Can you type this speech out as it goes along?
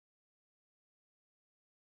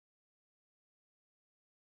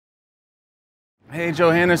Hey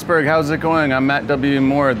Johannesburg, how's it going? I'm Matt W.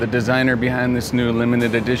 Moore, the designer behind this new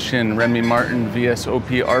limited edition Rémy Martin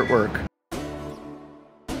VSOP artwork.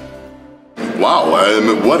 Wow,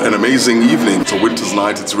 what an amazing evening. It's a winter's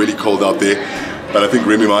night, it's really cold out there, but I think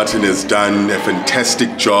Rémy Martin has done a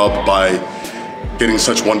fantastic job by getting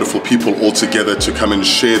such wonderful people all together to come and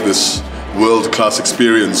share this world-class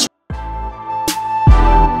experience.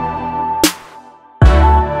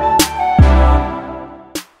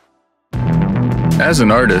 As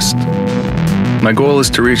an artist, my goal is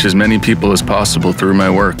to reach as many people as possible through my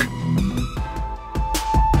work.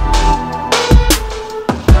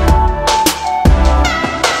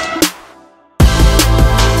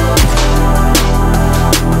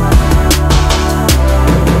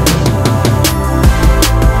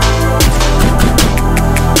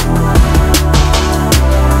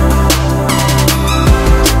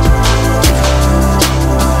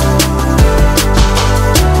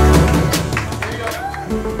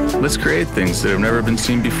 Let's create things that have never been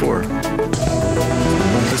seen before.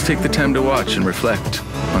 Let's take the time to watch and reflect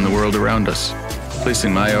on the world around us,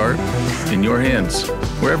 placing my art in your hands,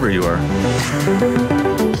 wherever you are.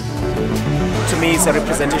 To me, it's a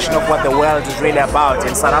representation of what the world is really about.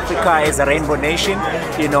 And South Africa is a rainbow nation.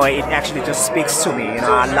 It actually just speaks to me.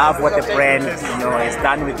 I love what the brand, has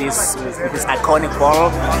done with this iconic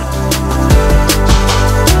bottle.